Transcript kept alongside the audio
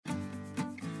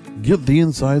Get the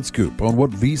inside scoop on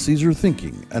what VCs are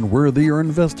thinking and where they are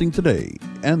investing today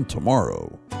and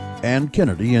tomorrow. Ann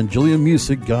Kennedy and Jillian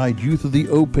Music guide you through the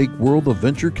opaque world of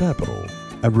venture capital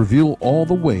and reveal all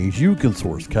the ways you can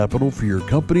source capital for your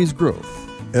company's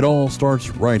growth. It all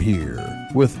starts right here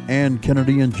with Ann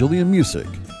Kennedy and Jillian Music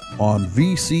on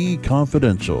VC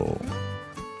Confidential.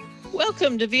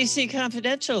 Welcome to VC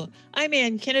Confidential. I'm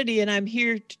Ann Kennedy, and I'm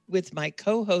here with my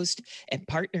co-host and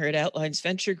partner at Outlines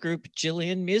Venture Group,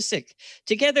 Jillian Music.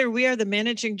 Together, we are the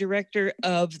managing director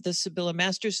of the Sibylla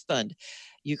Masters Fund.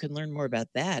 You can learn more about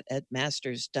that at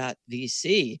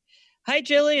masters.vc. Hi,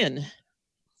 Jillian.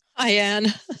 Hi,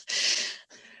 Ann.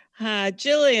 Hi,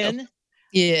 Jillian.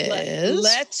 Yes.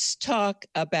 Let's talk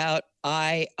about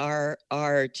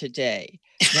IRR today.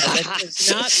 Now, that does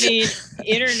not mean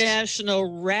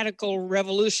international radical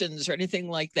revolutions or anything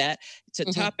like that. It's a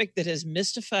topic that has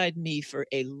mystified me for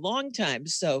a long time.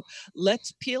 So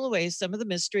let's peel away some of the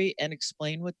mystery and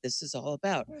explain what this is all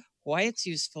about, why it's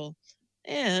useful,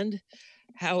 and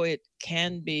how it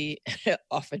can be,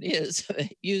 often is,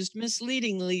 used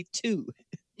misleadingly too.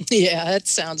 Yeah, that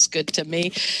sounds good to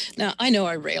me. Now, I know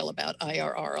I rail about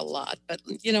IRR a lot, but,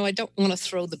 I don't want to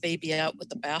throw the baby out with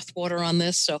the bathwater on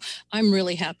this. So I'm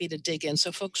really happy to dig in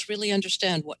so folks really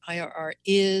understand what IRR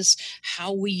is,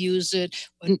 how we use it,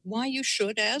 and why you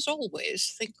should, as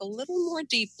always, think a little more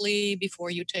deeply before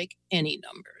you take any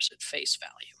numbers at face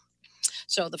value.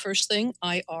 So the first thing,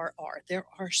 IRR. There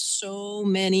are so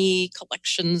many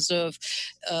collections of,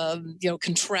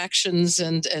 contractions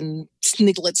and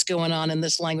snigglets going on in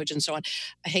this language and so on.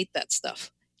 I hate that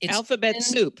stuff. It's alphabet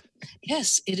soup.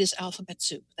 Yes, it is alphabet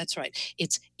soup. That's right.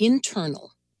 It's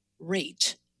internal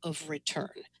rate of return.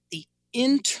 The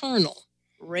internal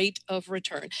rate of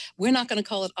return. We're not going to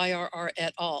call it IRR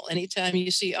at all. Anytime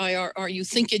you see IRR, you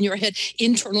think in your head,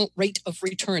 internal rate of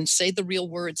return. Say the real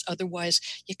words. Otherwise,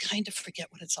 you kind of forget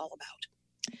what it's all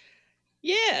about.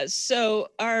 Yeah. So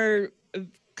our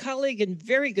colleague and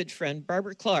very good friend,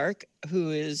 Barbara Clark, who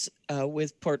is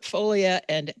with Portfolia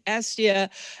and Astia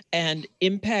and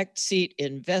Impact Seat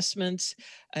Investments,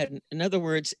 in other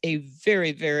words, a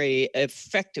very, very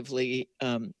effectively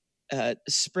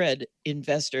spread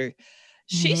investor.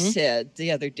 She said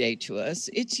the other day to us,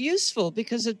 it's useful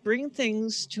because it brings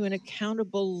things to an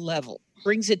accountable level,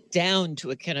 brings it down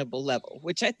to accountable level,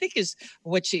 which I think is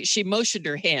what she motioned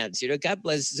her hands. God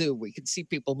bless Zoom. We can see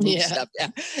people move stuff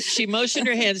down. She motioned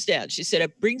her hands down. She said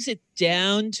it brings it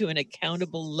down to an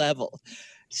accountable level.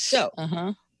 So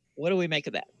what do we make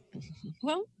of that?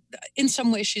 Well, in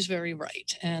some ways, she's very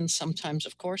right. And sometimes,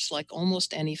 of course, like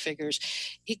almost any figures,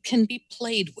 it can be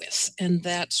played with. And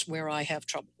that's where I have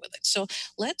trouble with it. So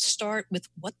let's start with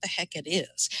what the heck it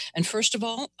is. And first of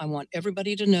all, I want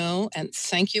everybody to know, and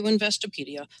thank you,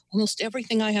 Investopedia. Almost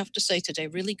everything I have to say today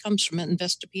really comes from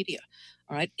Investopedia.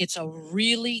 All right. It's a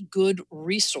really good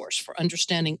resource for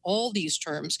understanding all these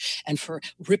terms and for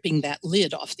ripping that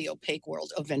lid off the opaque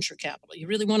world of venture capital. You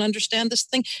really want to understand this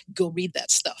thing? Go read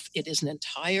that stuff. It is an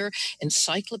entire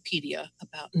encyclopedia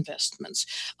about investments.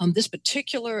 This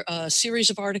particular series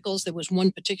of articles, there was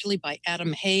one particularly by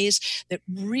Adam Hayes that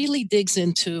really digs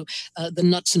into the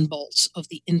nuts and bolts of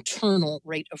the internal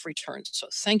rate of return. So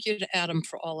thank you to Adam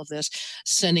for all of this,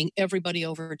 sending everybody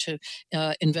over to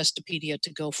Investopedia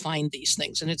to go find these things.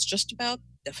 And it's just about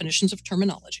definitions of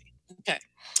terminology. Okay,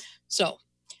 so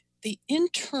the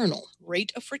internal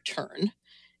rate of return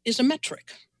is a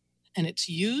metric, and it's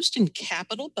used in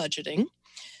capital budgeting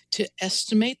to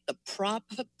estimate the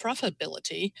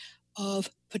profitability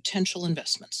of potential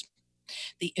investments.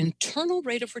 The internal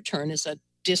rate of return is a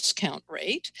discount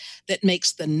rate that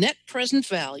makes the net present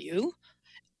value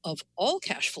of all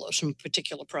cash flows from a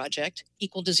particular project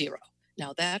equal to zero.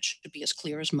 Now that should be as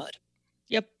clear as mud.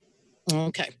 Yep.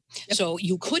 Okay. Yep. So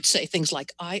you could say things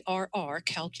like IRR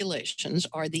calculations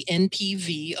are the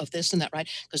NPV of this and that, right?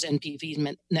 Because NPV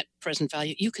meant net present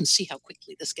value. You can see how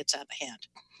quickly this gets out of hand.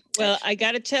 Well, I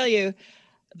got to tell you,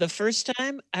 the first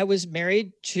time I was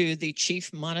married to the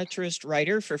chief monetarist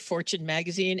writer for Fortune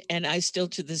magazine, and I still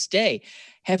to this day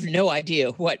have no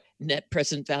idea what net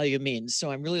present value means. So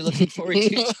I'm really looking forward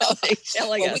to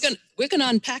telling us. We're going to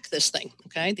unpack this thing,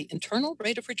 okay? The internal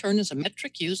rate of return is a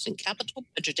metric used in capital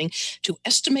budgeting to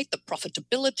estimate the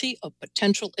profitability of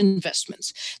potential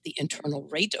investments. The internal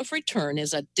rate of return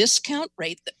is a discount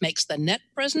rate that makes the net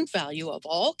present value of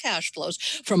all cash flows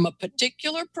from a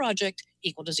particular project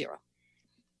equal to zero.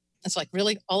 It's like,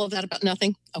 really? All of that about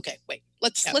nothing? Okay, wait.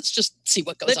 Let's just see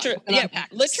what goes on. Yeah,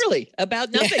 literally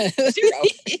about nothing. Zero.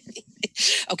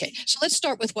 Okay, so let's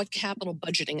start with what capital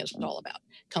budgeting is all about.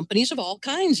 Companies of all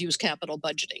kinds use capital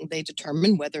budgeting. They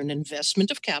determine whether an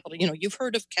investment of capital, you've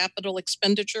heard of capital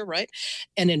expenditure, right?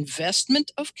 An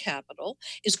investment of capital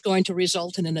is going to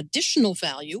result in an additional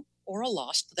value or a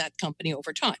loss to that company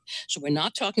over time. So we're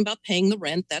not talking about paying the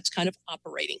rent. That's kind of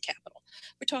operating capital.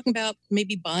 We're talking about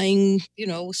maybe buying,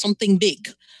 something big.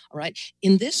 All right.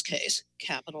 In this case,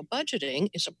 capital budgeting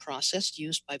is a process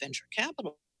used by venture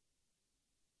capital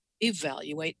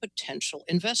evaluate potential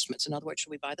investments. In other words, should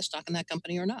we buy the stock in that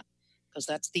company or not? Because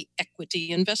that's the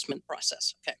equity investment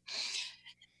process. Okay.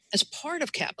 As part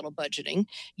of capital budgeting,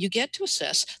 you get to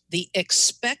assess the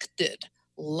expected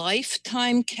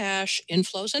lifetime cash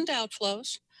inflows and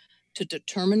outflows to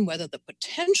determine whether the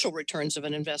potential returns of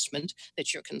an investment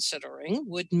that you're considering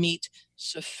would meet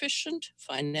sufficient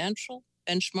financial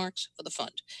benchmarks for the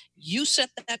fund. You set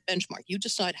that benchmark. You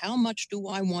decide, how much do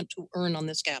I want to earn on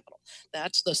this capital?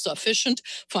 That's the sufficient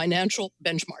financial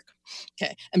benchmark.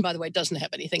 Okay. And by the way, it doesn't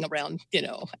have anything around,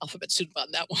 alphabet soup on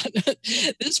that one.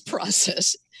 This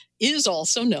process is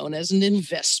also known as an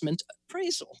investment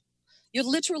appraisal. You're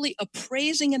literally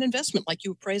appraising an investment like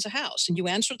you appraise a house, and you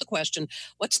answer the question,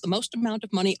 what's the most amount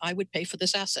of money I would pay for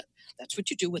this asset? That's what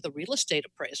you do with a real estate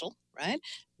appraisal, right?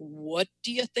 What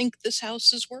do you think this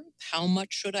house is worth? How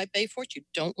much should I pay for it? You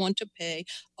don't want to pay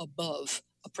above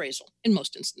appraisal in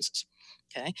most instances.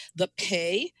 Okay. The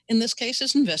pay in this case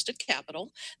is invested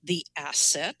capital. The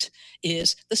asset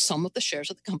is the sum of the shares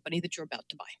of the company that you're about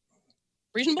to buy.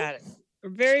 Reasonable? Got it.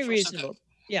 Very reasonable.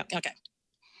 Yeah. Okay.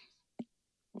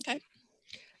 Okay.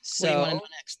 So, what do you want to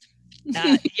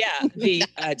know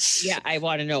next? I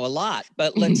want to know a lot,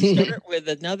 but let's start with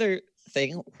another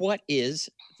thing. What is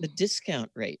the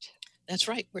discount rate? That's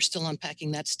right. We're still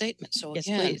unpacking that statement. So Yes,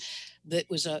 again, please. that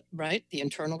was the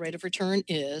internal rate of return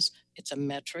it's a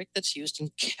metric that's used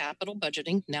in capital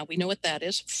budgeting. Now we know what that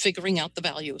is, figuring out the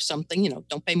value of something,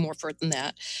 don't pay more for it than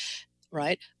that,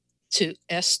 right? To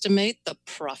estimate the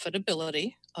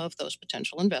profitability of those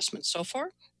potential investments. So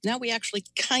far, now we actually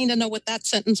kind of know what that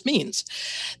sentence means.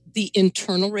 The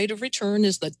internal rate of return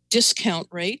is the discount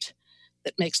rate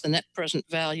that makes the net present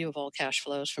value of all cash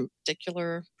flows from a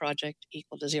particular project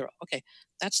equal to zero. Okay,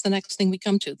 that's the next thing we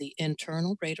come to. The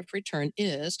internal rate of return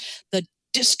is the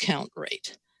discount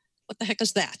rate. What the heck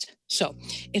is that? So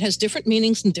it has different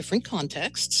meanings in different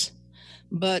contexts,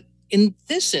 but in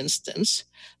this instance,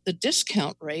 the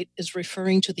discount rate is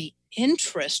referring to the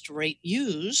interest rate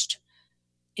used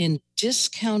in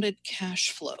discounted cash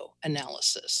flow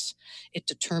analysis. It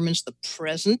determines the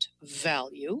present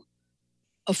value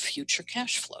of future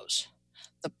cash flows,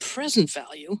 the present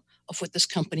value of what this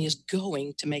company is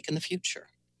going to make in the future.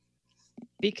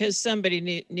 Because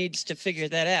somebody needs to figure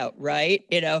that out, right?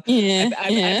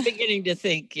 I'm beginning to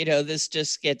think, this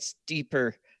just gets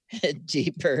deeper and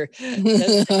deeper.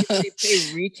 Doesn't anybody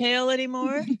pay retail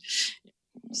anymore?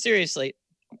 Seriously,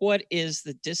 what is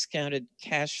the discounted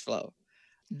cash flow?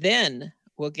 Then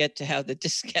we'll get to how the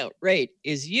discount rate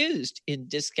is used in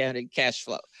discounted cash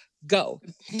flow. Go.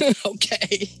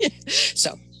 Okay.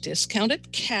 So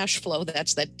discounted cash flow,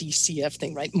 that's that DCF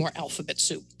thing, right? More alphabet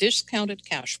soup. Discounted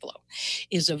cash flow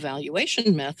is a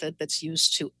valuation method that's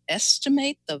used to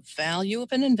estimate the value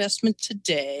of an investment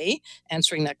today,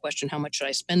 answering that question, how much should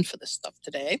I spend for this stuff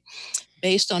today,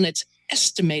 based on its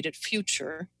estimated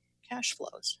future cash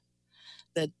flows.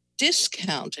 The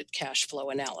discounted cash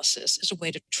flow analysis is a way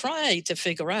to try to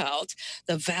figure out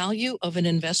the value of an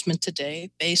investment today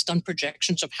based on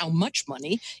projections of how much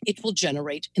money it will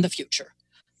generate in the future.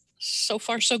 So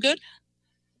far, so good?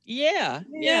 Yeah.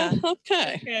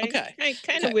 Okay.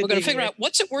 Kind of. We're going to figure out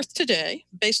what's it worth today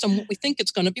based on what we think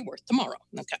it's going to be worth tomorrow.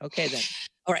 Okay, then.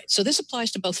 All right. So this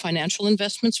applies to both financial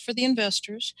investments for the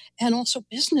investors and also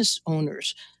business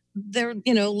owners. They're,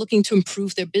 looking to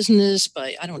improve their business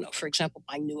by, for example,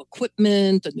 buying new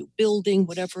equipment, a new building,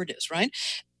 whatever it is, right?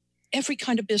 Every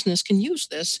kind of business can use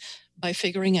this by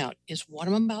figuring out, is what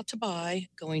I'm about to buy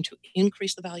going to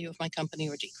increase the value of my company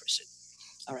or decrease it?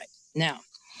 All right. Now,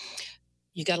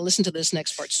 you got to listen to this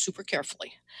next part super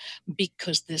carefully,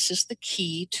 because this is the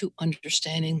key to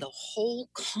understanding the whole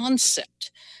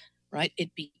concept, right?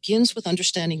 It begins with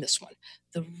understanding this one.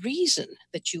 The reason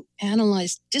that you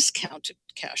analyze discounted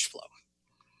cash flow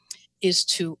is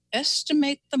to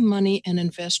estimate the money an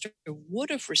investor would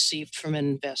have received from an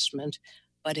investment,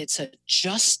 but it's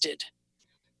adjusted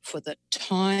for the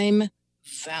time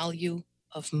value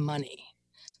of money.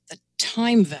 The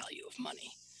time value of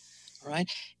money, all right?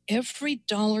 Every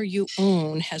dollar you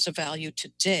own has a value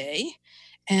today,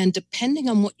 And depending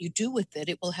on what you do with it,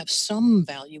 it will have some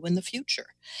value in the future.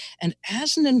 And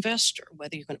as an investor,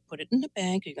 whether you're going to put it in the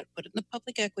bank, or you're going to put it in the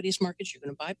public equities markets, you're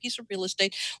going to buy a piece of real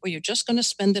estate, or you're just going to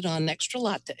spend it on extra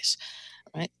lattes,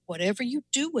 right? Whatever you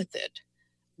do with it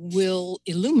will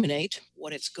illuminate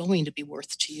what it's going to be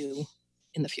worth to you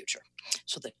in the future.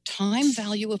 So the time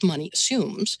value of money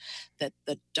assumes that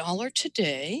the dollar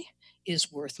today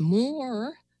is worth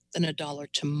more than a dollar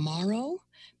tomorrow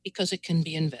because it can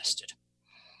be invested.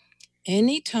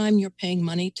 Anytime you're paying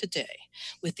money today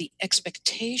with the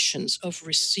expectations of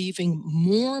receiving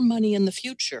more money in the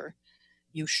future,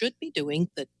 you should be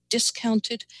doing the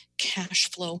discounted cash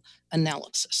flow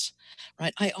analysis,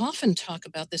 right? I often talk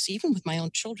about this, even with my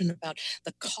own children, about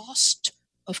the cost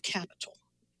of capital.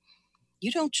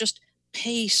 You don't just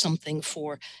pay something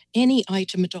for any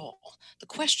item at all. The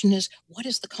question is, what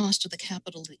is the cost of the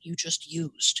capital that you just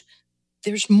used?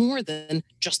 There's more than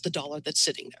just the dollar that's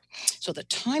sitting there. So the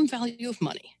time value of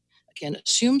money, again,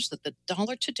 assumes that the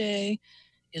dollar today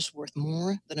is worth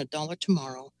more than a dollar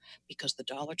tomorrow because the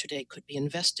dollar today could be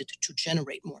invested to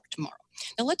generate more tomorrow.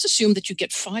 Now, let's assume that you get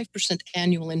 5%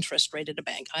 annual interest rate at a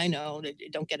bank. I know that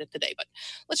you don't get it today, but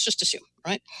let's just assume,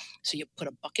 right? So you put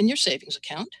 $1 in your savings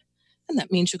account, and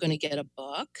that means you're going to get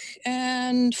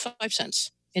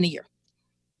 $1.05 in a year.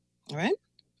 All right?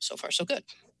 So far, so good.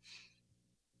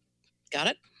 Got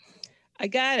it? I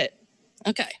got it.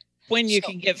 Okay. When you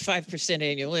can get 5%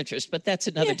 annual interest, but that's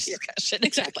another discussion.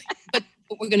 Exactly. But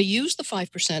we're going to use the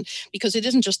 5% because it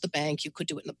isn't just the bank. You could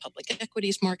do it in the public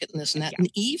equities market and this and that. Yeah. And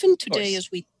even today,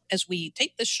 as we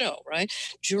tape this show, right,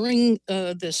 during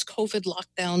this COVID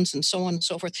lockdowns and so on and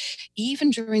so forth, even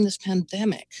during this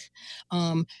pandemic,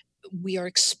 we are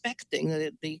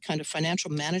expecting the kind of financial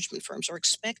management firms are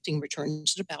expecting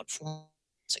returns at about 4-6%.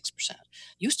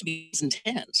 Used to be in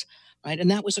tens. Right.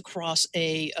 And that was across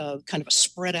a kind of a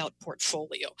spread out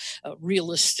portfolio,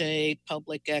 real estate,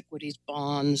 public equities,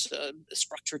 bonds,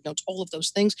 structured notes, all of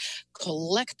those things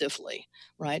collectively.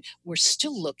 Right. We're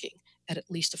still looking at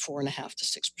least a 4.5% to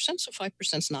 6%. So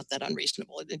 5% is not that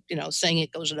unreasonable. Saying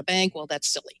it goes to the bank, well,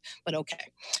 that's silly. But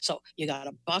okay. So you got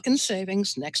 $1 in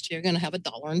savings. Next year, you're going to have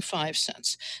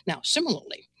 $1.05. Now,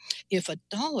 similarly, if a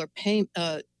dollar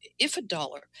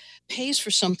pays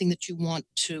for something that you want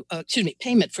to,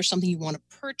 payment for something you want to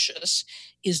purchase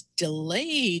is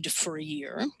delayed for a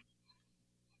year,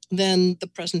 then the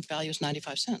present value is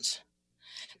 95 cents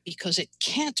because it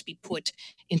can't be put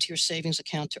into your savings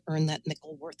account to earn that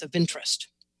nickel worth of interest.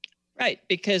 Right,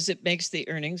 because it makes the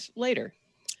earnings later.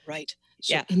 Right.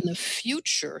 So in the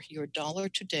future, your dollar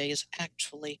today is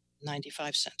actually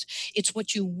 95 cents. It's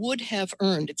what you would have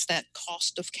earned. It's that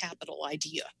cost of capital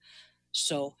idea.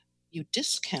 So you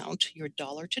discount your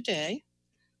dollar today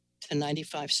to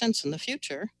 95 cents in the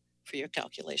future for your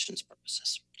calculations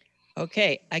purposes.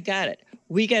 Okay, I got it.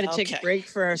 We got to take a break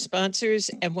for our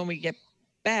sponsors. And when we get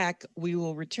back, we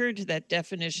will return to that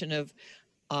definition of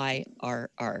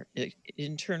IRR,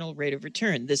 internal rate of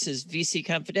return. This is VC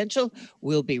Confidential.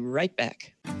 We'll be right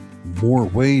back. More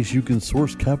ways you can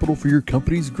source capital for your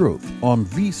company's growth on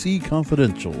VC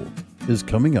Confidential is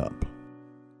coming up.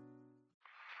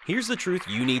 Here's the truth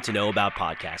you need to know about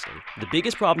podcasting. The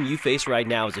biggest problem you face right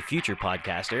now as a future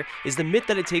podcaster is the myth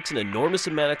that it takes an enormous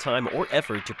amount of time or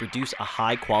effort to produce a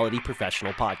high-quality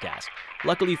professional podcast.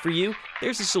 Luckily for you,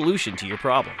 there's a solution to your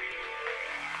problem.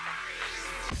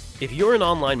 If you're an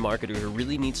online marketer who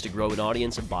really needs to grow an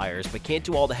audience of buyers but can't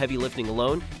do all the heavy lifting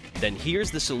alone, then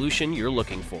here's the solution you're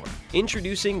looking for.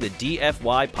 Introducing the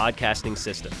DFY Podcasting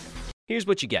System. Here's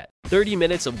what you get. 30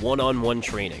 minutes of one-on-one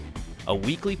training, a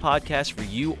weekly podcast for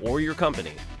you or your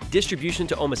company, distribution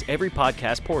to almost every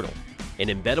podcast portal, an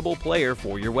embeddable player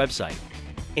for your website,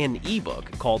 an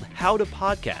ebook called How to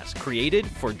Podcast created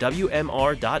for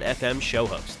WMR.FM show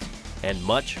hosts, and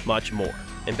much, much more.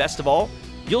 And best of all,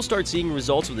 you'll start seeing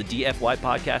results with the DFY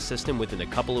podcast system within a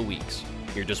couple of weeks.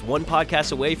 You're just one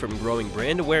podcast away from growing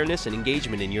brand awareness and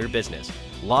engagement in your business.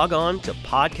 Log on to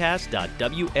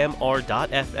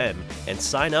podcast.wmr.fm and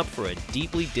sign up for a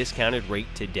deeply discounted rate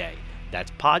today.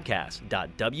 That's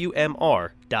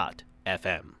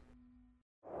podcast.wmr.fm.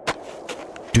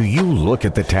 Do you look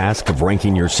at the task of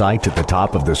ranking your site at the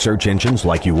top of the search engines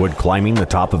like you would climbing the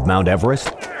top of Mount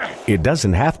Everest? It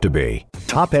doesn't have to be.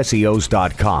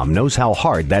 TopSEOs.com knows how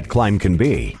hard that climb can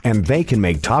be, and they can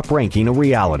make top ranking a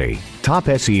reality. Top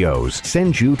SEOs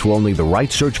sends you to only the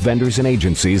right search vendors and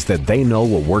agencies that they know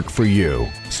will work for you.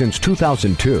 Since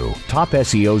 2002,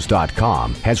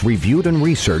 TopSEOs.com has reviewed and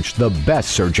researched the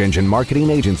best search engine marketing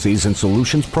agencies and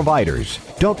solutions providers.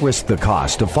 Don't risk the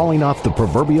cost of falling off the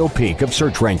proverbial peak of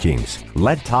search rankings.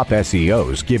 Let Top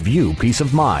SEOs give you peace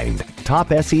of mind.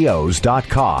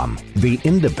 TopSEOs.com, the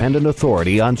independent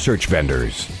authority on search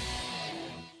vendors.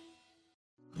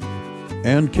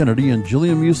 Ann Kennedy and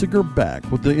Jillian Music are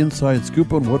back with the inside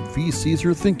scoop on what VCs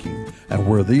are thinking and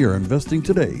where they are investing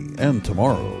today and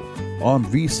tomorrow on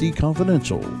VC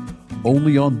Confidential,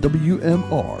 only on WMR.FM.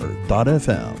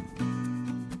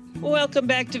 Welcome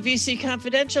back to VC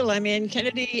Confidential. I'm Ann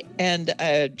Kennedy, and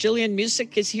Jillian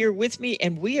Music is here with me,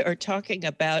 and we are talking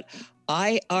about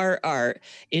IRR,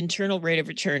 internal rate of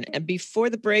return. And before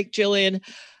the break, Jillian,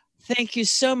 thank you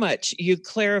so much. You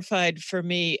clarified for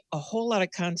me a whole lot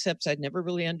of concepts I'd never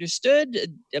really understood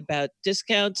about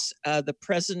discounts, the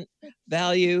present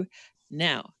value.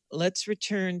 Now, let's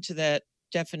return to that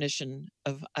definition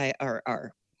of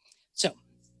IRR. So,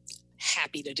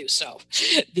 happy to do so.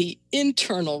 The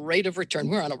internal rate of return,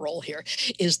 we're on a roll here,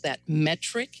 is that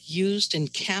metric used in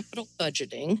capital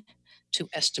budgeting to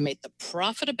estimate the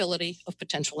profitability of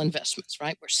potential investments,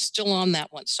 right? We're still on that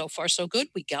one. So far, so good.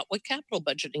 We got what capital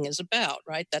budgeting is about,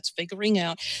 right? That's figuring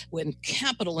out when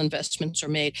capital investments are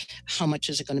made, how much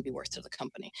is it going to be worth to the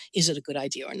company? Is it a good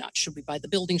idea or not? Should we buy the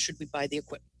building? Should we buy the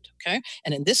equipment? Okay.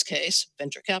 And in this case,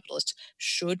 venture capitalists,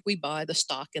 should we buy the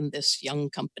stock in this young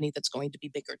company that's going to be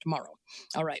bigger tomorrow?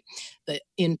 All right. The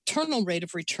internal rate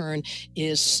of return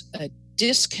is a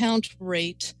discount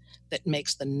rate that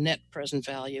makes the net present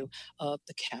value of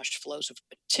the cash flows of a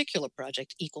particular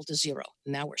project equal to zero.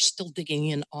 Now we're still digging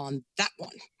in on that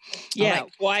one. Yeah,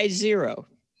 right. Why zero?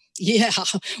 Yeah,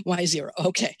 why zero?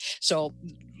 Okay, so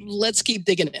let's keep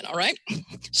digging in, all right?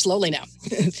 Slowly now.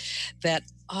 That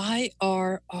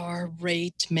IRR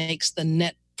rate makes the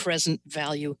net present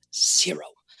value zero.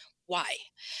 Why?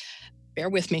 Bear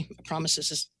with me. I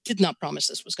promise did not promise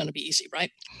this was going to be easy,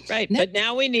 right? Right. But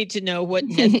now we need to know what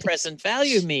net present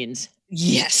value means.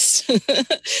 Yes.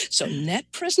 So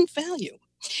net present value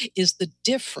is the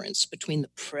difference between the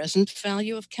present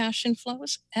value of cash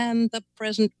inflows and the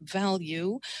present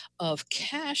value of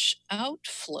cash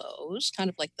outflows, kind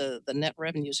of like the net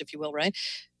revenues, if you will, right?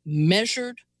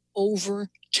 Measured over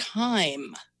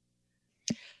time.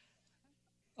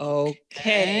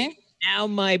 Okay. Now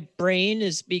my brain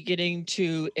is beginning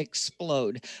to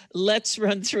explode. Let's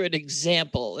run through an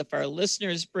example. If our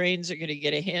listeners' brains are going to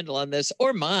get a handle on this,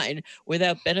 or mine,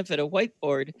 without benefit of a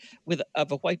whiteboard,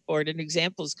 an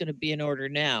example is going to be in order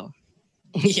now.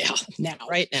 Yeah, now.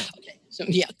 Right now. Okay. So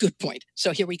yeah, good point.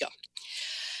 So here we go.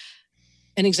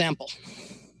 An example.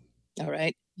 All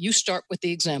right. You start with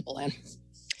the example, Ann.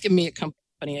 Give me a company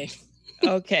A.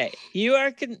 Okay. You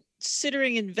are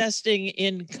considering investing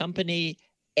in company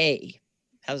A.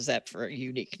 How's that for a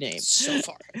unique name? So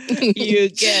far. You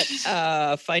get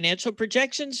financial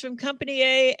projections from company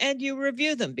A and you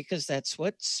review them because that's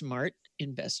what smart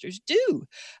investors do.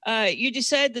 You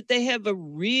decide that they have a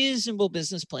reasonable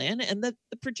business plan and that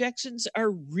the projections are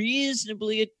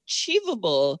reasonably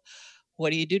achievable.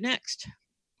 What do you do next?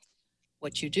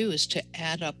 What you do is to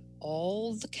add up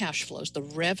all the cash flows, the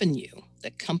revenue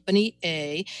that company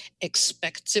A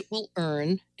expects it will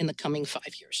earn in the coming 5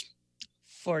 years.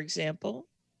 For example?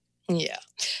 Yeah.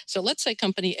 So let's say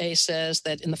company A says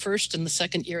that in the first and the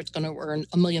second year, it's going to earn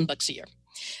 $1 million a year.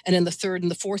 And in the third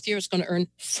and the fourth year, it's going to earn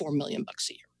 $4 million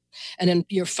a year. And in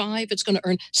year 5, it's going to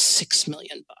earn $6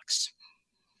 million.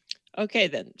 Okay,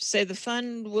 then. Say the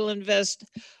fund will invest,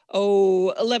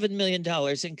 $11 million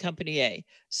in company A.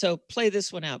 So play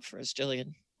this one out for us,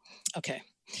 Jillian. Okay.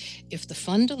 If the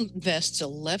fund invests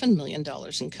 $11 million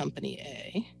in company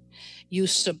A, you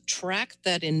subtract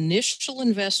that initial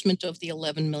investment of the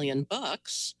 $11 million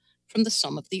from the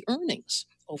sum of the earnings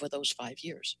over those 5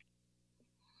 years.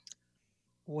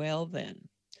 Well, then,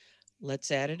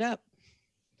 let's add it up.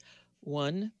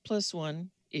 1 +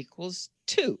 1 =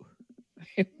 2.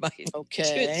 My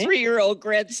 3-year-old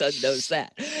grandson knows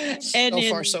that. And so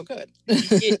far, so good.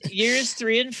 Years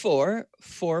 3 and 4,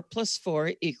 4 +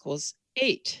 4 =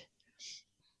 8.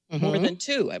 More than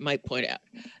 2, I might point out.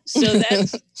 So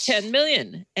that's 10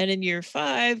 million. And in year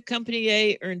 5, company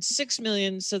A earns 6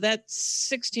 million. So that's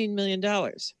 $16 million.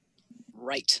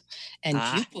 Right. And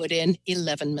you put in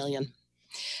 11 million.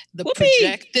 The Whoopee!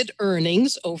 Projected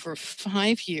earnings over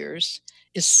 5 years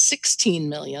is 16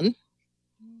 million.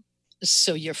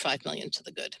 So you're 5 million to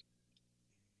the good.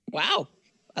 Wow.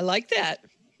 I like that.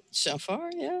 So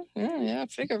far, yeah.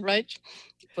 Figure, right?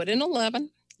 You put in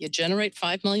 11. You generate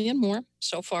 5 million more.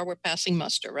 So far, we're passing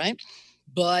muster, right?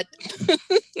 But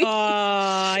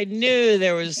I knew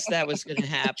that was going to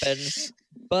happen.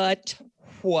 But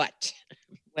what?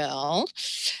 Well,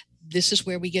 this is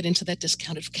where we get into that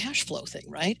discounted cash flow thing,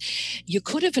 right? You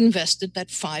could have invested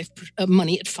that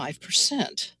money at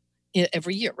 5%.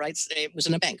 every year, right? It was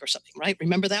in a bank or something, right?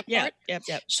 Remember that part? Yep.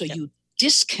 So you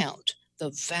discount the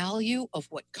value of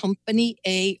what company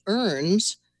A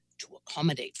earns to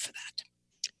accommodate for that.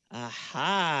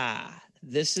 Aha.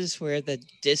 This is where the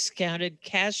discounted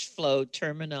cash flow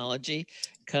terminology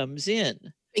comes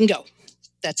in. Bingo.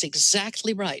 That's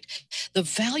exactly right. The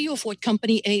value of what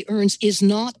company A earns is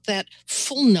not that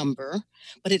full number,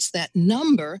 but it's that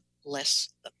number less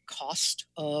the cost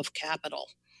of capital.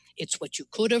 It's what you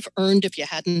could have earned if you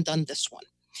hadn't done this one.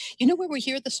 You know where we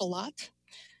hear this a lot?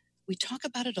 We talk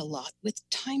about it a lot with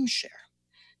timeshare.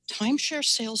 Timeshare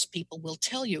salespeople will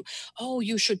tell you, oh,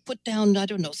 you should put down, I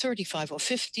don't know, 35 or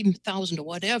 50,000 or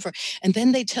whatever. And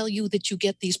then they tell you that you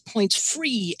get these points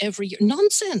free every year.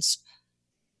 Nonsense.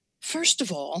 First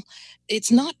of all,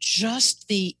 it's not just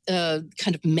the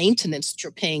kind of maintenance that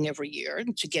you're paying every year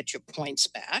to get your points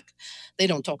back. They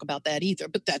don't talk about that either,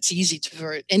 but that's easy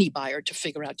for any buyer to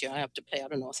figure out. I have to pay, I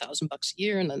don't know, $1,000 a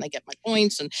year, and then I get my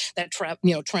points, and that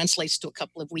translates to a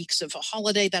couple of weeks of a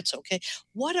holiday. That's okay.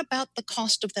 What about the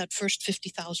cost of that first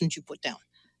 50,000 you put down?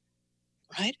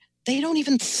 Right? They don't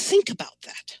even think about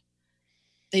that.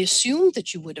 They assume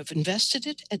that you would have invested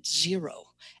it at zero,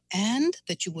 and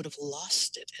that you would have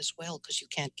lost it as well, because you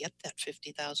can't get that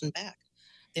 50,000 back.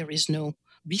 There is no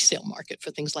resale market for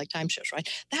things like timeshares, right?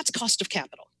 That's cost of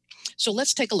capital. So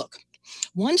let's take a look.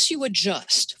 Once you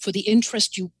adjust for the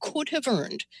interest you could have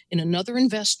earned in another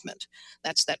investment,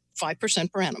 that's that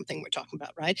 5% per annum thing we're talking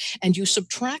about, right? And you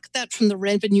subtract that from the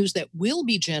revenues that will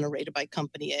be generated by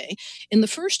company A. In the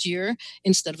first year,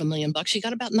 instead of $1 million, you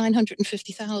got about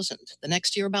 950,000. The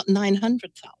next year, about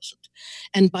 900,000.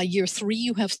 And by year 3,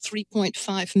 you have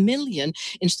 3.5 million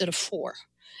instead of 4.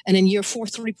 And in year 4,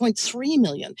 3.3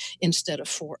 million instead of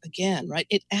 4 again, right?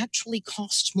 It actually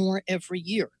costs more every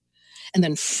year. And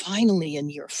then finally in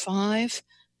year 5,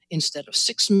 instead of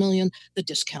 6 million, the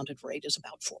discounted rate is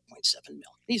about 4.7 million.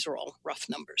 These are all rough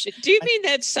numbers. Do you mean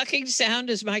that sucking sound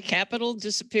is my capital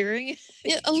disappearing?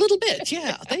 Yeah, a little bit.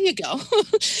 Yeah, there you go.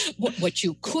 What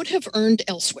you could have earned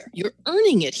elsewhere. You're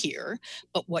earning it here,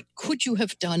 but what could you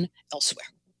have done elsewhere?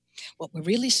 What we're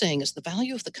really saying is the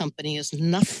value of the company is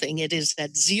nothing. It is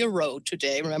at zero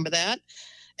today. Remember that?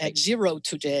 At zero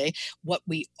today. What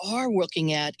we are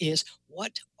looking at is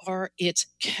what are its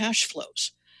cash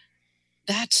flows.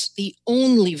 That's the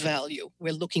only value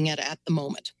we're looking at the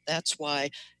moment. That's why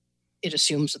it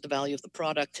assumes that the value of the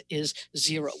product is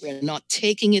zero. We're not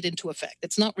taking it into effect.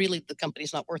 It's not really, the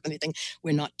company's not worth anything.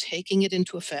 We're not taking it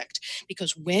into effect,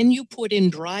 because when you put in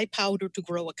dry powder to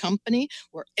grow a company,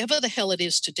 wherever the hell it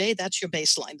is today, that's your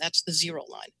baseline. That's the zero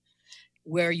line.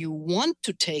 Where you want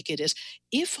to take it is,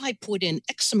 if I put in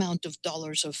X amount of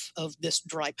dollars of this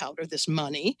dry powder, this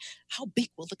money, how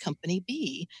big will the company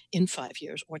be in 5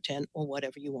 years or 10 or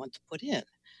whatever you want to put in,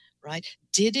 right?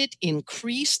 Did it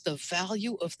increase the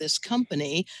value of this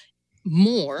company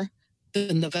more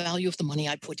than the value of the money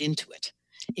I put into it?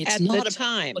 It's at not the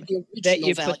time what the original that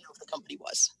you value of the company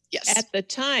was. Yes. At the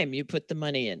time you put the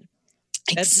money in.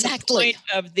 Exactly. At the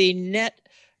point of the net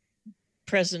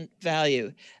present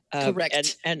value.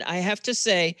 Correct. And I have to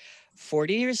say,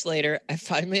 40 years later, I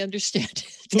finally understand it.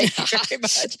 Thank you very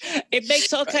much. It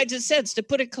makes all kinds of sense, to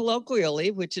put it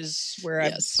colloquially, which is where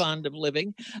I'm fond of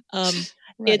living.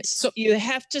 You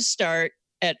have to start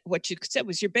at what you said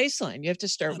was your baseline. You have to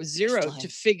start with zero to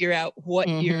figure out what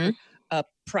your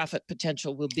profit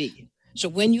potential will be. So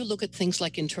when you look at things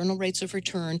like internal rates of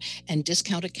return and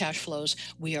discounted cash flows,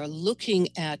 we are looking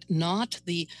at not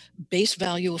the base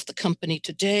value of the company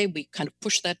today. We kind of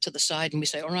push that to the side and we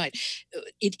say, all right,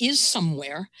 it is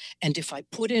somewhere. And if I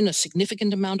put in a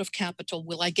significant amount of capital,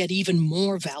 will I get even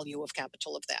more value of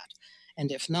capital of that?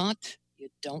 And if not, you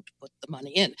don't put the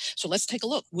money in. So let's take a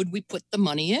look. Would we put the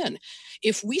money in?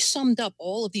 If we summed up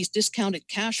all of these discounted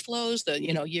cash flows, the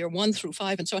year 1 through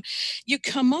 5 and so on, you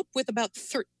come up with about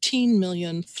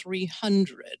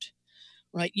 13,300,000,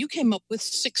 right? You came up with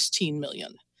 16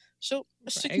 million. So a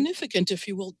significant, if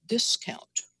you will,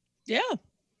 discount. Yeah.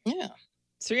 Yeah.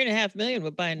 3.5 million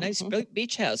would buy a nice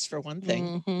beach house, for one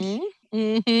thing.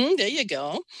 There you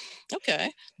go.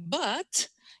 Okay. But,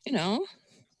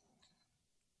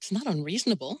 it's not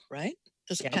unreasonable, right?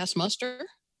 Does it pass muster?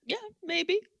 Yeah,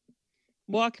 maybe.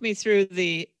 Walk me through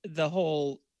the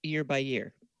whole year by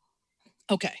year.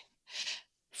 Okay.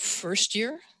 First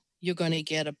year, you're going to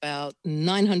get about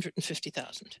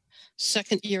 950,000.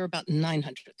 Second year, about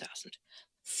 900,000.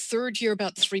 Third year,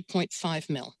 about 3.5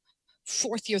 mil.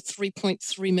 Fourth year,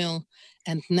 3.3 mil.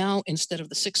 And now, instead of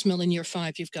the 6 mil in year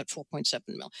 5, you've got 4.7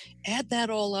 mil. Add that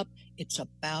all up, it's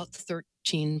about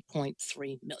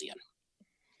 13.3 million.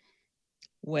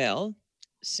 Well,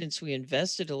 since we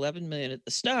invested 11 million at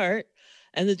the start,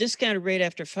 and the discounted rate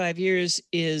after 5 years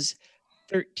is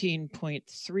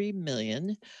 13.3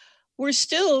 million, we're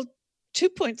still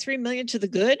 2.3 million to the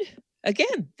good.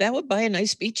 Again, that would buy a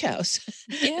nice beach house.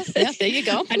 Yeah, there you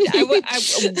go.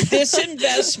 This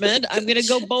investment, I'm going to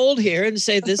go bold here and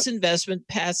say this investment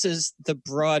passes the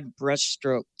broad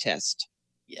brushstroke test.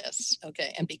 Yes.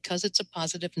 Okay. And because it's a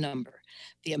positive number,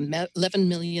 the $11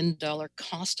 million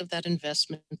cost of that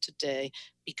investment today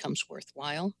becomes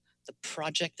worthwhile. The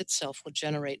project itself will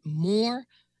generate more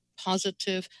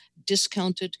positive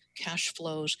discounted cash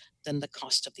flows than the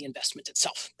cost of the investment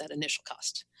itself, that initial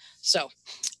cost. So,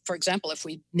 for example, if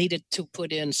we needed to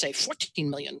put in, say, $14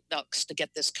 million to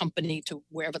get this company to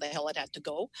wherever the hell it had to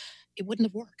go, it wouldn't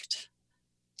have worked.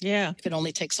 Yeah. If it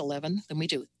only takes 11, then we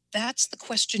do. That's the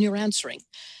question you're answering.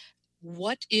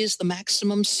 What is the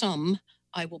maximum sum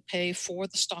I will pay for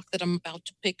the stock that I'm about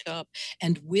to pick up?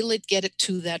 And will it get it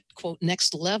to that, quote,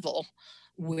 next level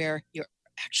where you're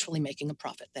actually making a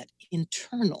profit, that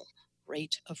internal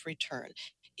rate of return?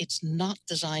 It's not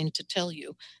designed to tell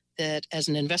you that as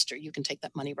an investor, you can take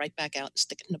that money right back out and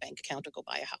stick it in a bank account or go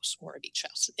buy a house or a beach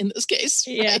house in this case.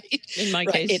 Yeah, right? in my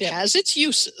right. case, It has its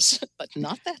uses, but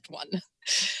not that one.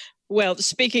 Well,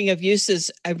 speaking of uses,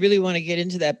 I really want to get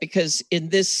into that because in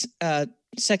this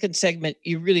second segment,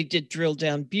 you really did drill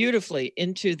down beautifully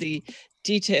into the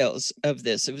details of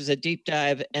this. It was a deep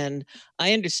dive, and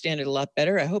I understand it a lot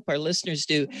better. I hope our listeners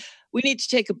do. We need to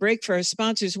take a break for our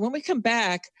sponsors. When we come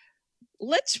back,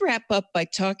 let's wrap up by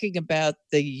talking about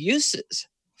the uses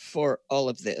for all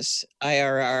of this: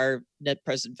 IRR, net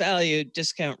present value,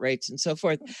 discount rates, and so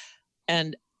forth,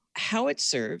 and how it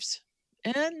serves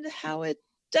and how it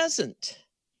doesn't.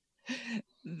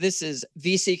 This is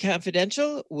VC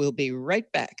Confidential. We'll be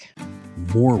right back.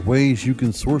 More ways you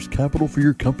can source capital for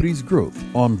your company's growth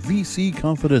on VC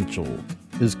Confidential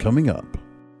is coming up.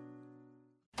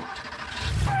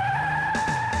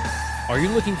 Are you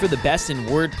looking for the best in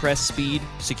WordPress speed,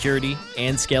 security,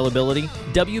 and scalability?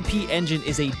 WP Engine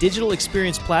is a digital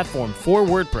experience platform for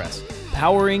WordPress,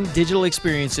 powering digital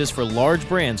experiences for large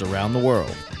brands around the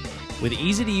world. With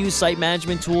easy-to-use site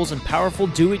management tools and powerful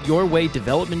do-it-your-way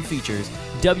development features,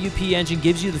 WP Engine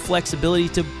gives you the flexibility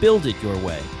to build it your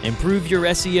way. Improve your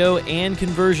SEO and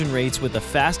conversion rates with a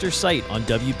faster site on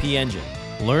WP Engine.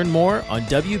 Learn more on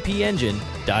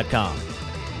WPEngine.com.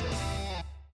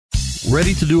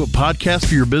 Ready to do a podcast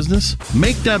for your business?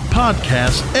 Make that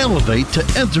podcast elevate to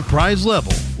enterprise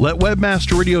level. Let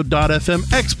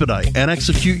webmasterradio.fm expedite and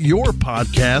execute your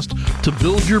podcast to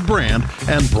build your brand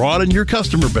and broaden your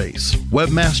customer base.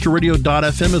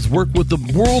 Webmasterradio.fm has worked with the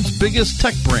world's biggest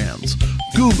tech brands,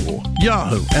 Google,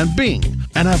 Yahoo, and Bing,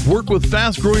 and have worked with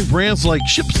fast-growing brands like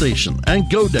ShipStation and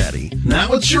GoDaddy.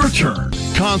 Now it's your turn.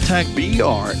 Contact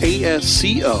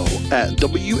BRASCO at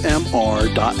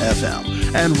WMR.fm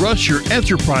and rush your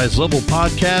enterprise-level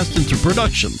podcast into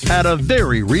production at a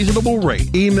very reasonable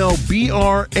rate. Email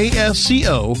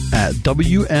BRASCO at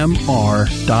WMR.fm.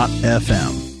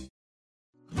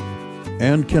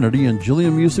 Ann Kennedy and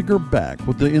Jillian Music are back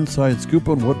with the inside scoop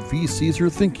on what VCs are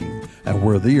thinking and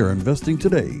where they are investing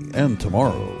today and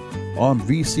tomorrow on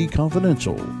VC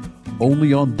Confidential,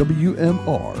 only on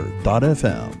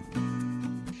WMR.fm.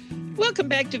 Welcome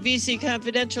back to VC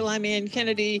Confidential. I'm Ann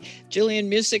Kennedy. Jillian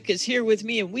Music is here with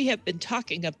me, and we have been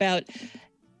talking about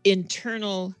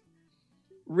internal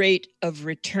rate of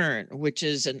return, which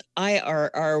is an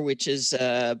IRR, which is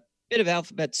a bit of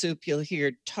alphabet soup you'll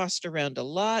hear tossed around a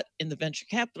lot in the venture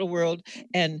capital world.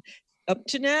 And up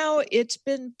to now, it's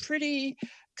been pretty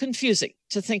confusing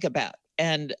to think about.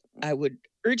 And I would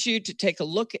urge you to take a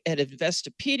look at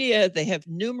Investopedia. They have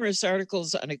numerous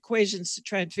articles on equations to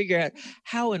try and figure out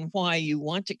how and why you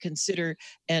want to consider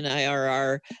an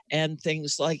IRR and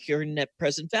things like your net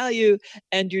present value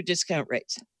and your discount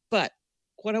rates. But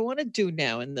what I want to do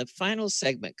now in the final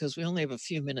segment, because we only have a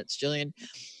few minutes, Jillian,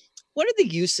 what are the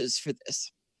uses for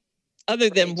this? Other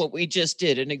than what we just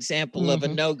did, an example of a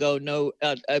no-go, no-go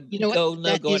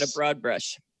and a broad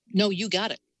brush. No, you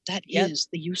got it. That is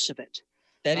the use of it.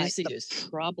 That is the use. The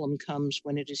problem comes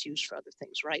when it is used for other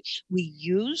things, right? We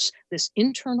use this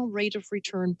internal rate of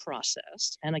return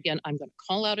process. And again, I'm going to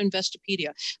call out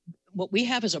Investopedia. What we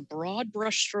have is a broad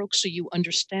brushstroke so you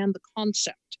understand the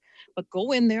concept. But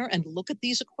go in there and look at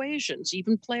these equations,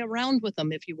 even play around with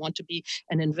them if you want to be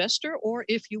an investor or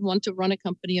if you want to run a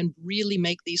company and really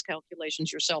make these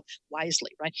calculations yourself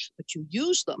wisely, right? But you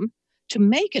use them to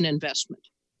make an investment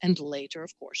and later,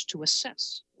 of course, to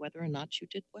assess whether or not you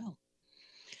did well.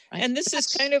 Right? And this is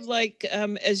kind of like,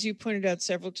 as you pointed out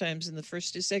several times in the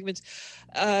first 2 segments,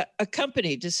 a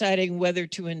company deciding whether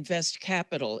to invest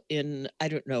capital in, I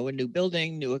don't know, a new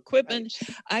building, new equipment.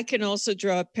 Right. I can also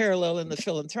draw a parallel in the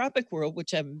philanthropic world,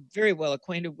 which I'm very well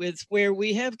acquainted with, where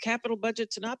we have capital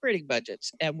budgets and operating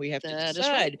budgets, and we have to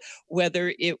decide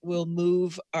whether it will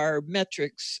move our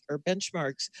metrics or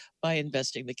benchmarks by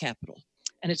investing the capital.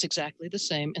 And it's exactly the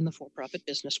same in the for-profit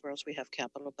business worlds. We have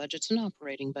capital budgets and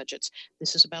operating budgets.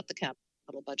 This is about the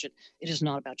capital budget. It is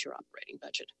not about your operating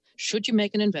budget. Should you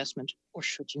make an investment or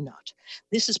should you not?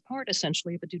 This is part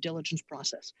essentially of a due diligence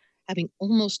process, having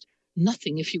almost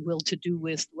nothing, if you will, to do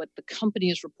with what the company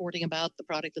is reporting about, the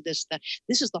product of this, that.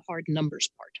 This is the hard numbers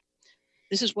part.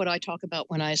 This is what I talk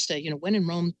about when I say, when in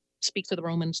Rome, speak to the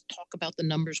Romans, talk about the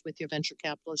numbers with your venture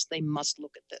capitalists. They must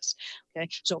look at this. Okay,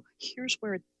 so here's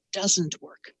where it doesn't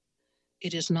work.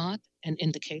 It is not an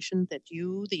indication that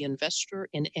you, the investor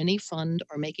in any fund,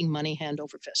 are making money hand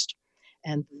over fist.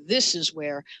 And this is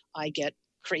where I get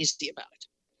crazy about it.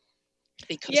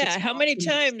 Because how many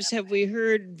times have we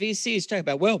heard VCs talk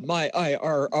about, well, my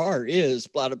IRR is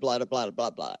blah, blah, blah, blah, blah,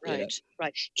 blah. Right,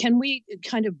 right. Can we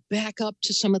kind of back up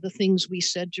to some of the things we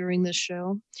said during this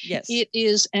show? Yes. It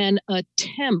is an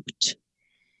attempt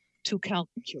to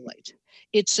calculate.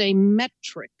 It's a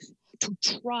metric to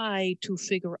try to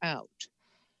figure out,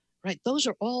 right? Those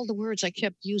are all the words I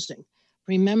kept using.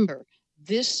 Remember,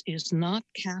 this is not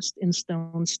cast in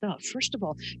stone stuff. First of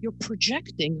all, you're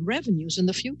projecting revenues in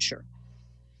the future,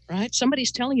 right?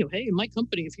 Somebody's telling you, hey, my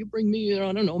company, if you bring me,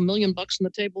 I don't know, $1 million on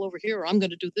the table over here, I'm going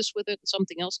to do this with it and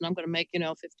something else, and I'm going to make,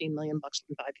 $15 million in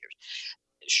 5 years.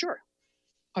 Sure.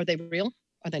 Are they real?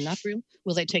 Are they not real?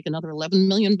 Will they take another $11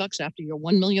 million after your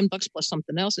 $1 million plus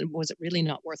something else? And was it really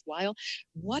not worthwhile?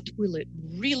 What will it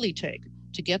really take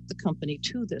to get the company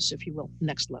to this, if you will,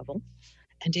 next level?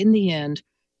 And in the end,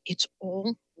 it's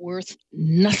all worth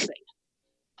nothing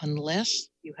unless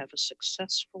you have a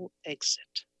successful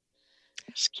exit.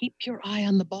 Just keep your eye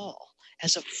on the ball.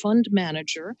 As a fund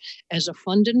manager, as a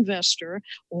fund investor,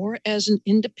 or as an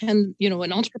independent,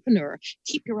 an entrepreneur,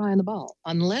 keep your eye on the ball.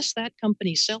 Unless that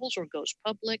company sells or goes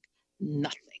public,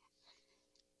 nothing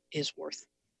is worth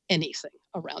anything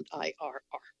around IRR.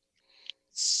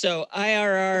 So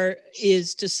IRR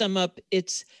is, to sum up,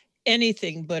 it's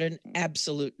anything but an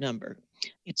absolute number.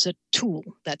 It's a tool.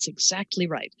 That's exactly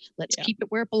right. Let's keep it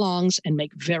where it belongs and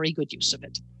make very good use of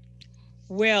it.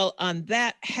 Well, on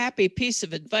that happy piece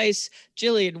of advice,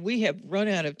 Jillian, we have run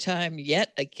out of time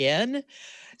yet again.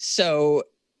 So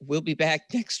we'll be back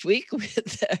next week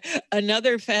with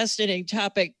another fascinating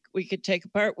topic we could take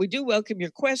apart. We do welcome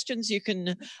your questions. You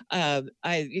can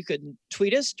you can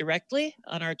tweet us directly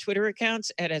on our Twitter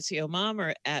accounts at SEO Mom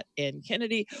or at Ann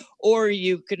Kennedy, or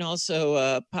you can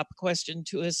also pop a question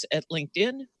to us at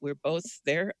LinkedIn. We're both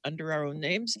there under our own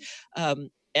names.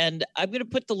 And I'm going to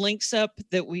put the links up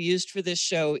that we used for this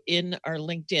show in our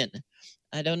LinkedIn.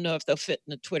 I don't know if they'll fit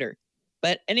in the Twitter.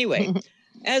 But anyway,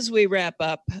 as we wrap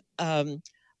up,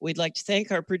 we'd like to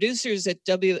thank our producers at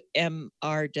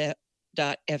WMR.FM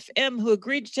who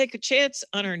agreed to take a chance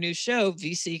on our new show,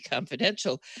 VC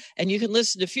Confidential. And you can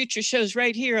listen to future shows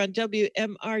right here on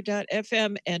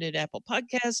WMR.FM and in Apple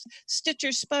Podcasts,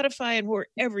 Stitcher, Spotify, and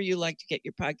wherever you like to get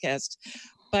your podcasts.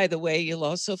 By the way, you'll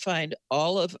also find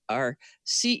all of our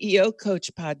CEO Coach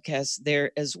podcasts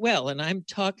there as well. And I'm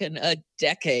talking a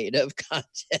decade of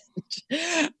content.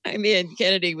 I'm Ann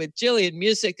Kennedy with Jillian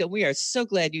Muessig, and we are so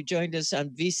glad you joined us on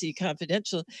VC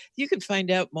Confidential. You can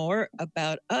find out more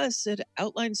about us at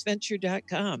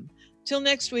outlinesventure.com. Till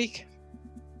next week.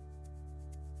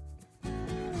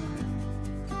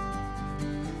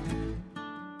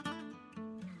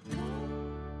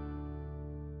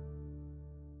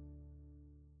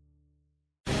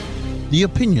 The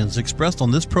opinions expressed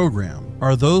on this program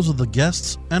are those of the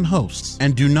guests and hosts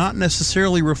and do not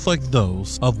necessarily reflect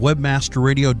those of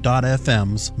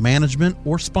WebmasterRadio.fm's management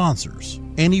or sponsors.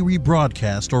 Any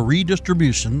rebroadcast or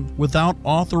redistribution without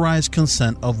authorized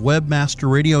consent of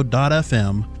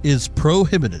WebmasterRadio.fm is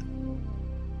prohibited.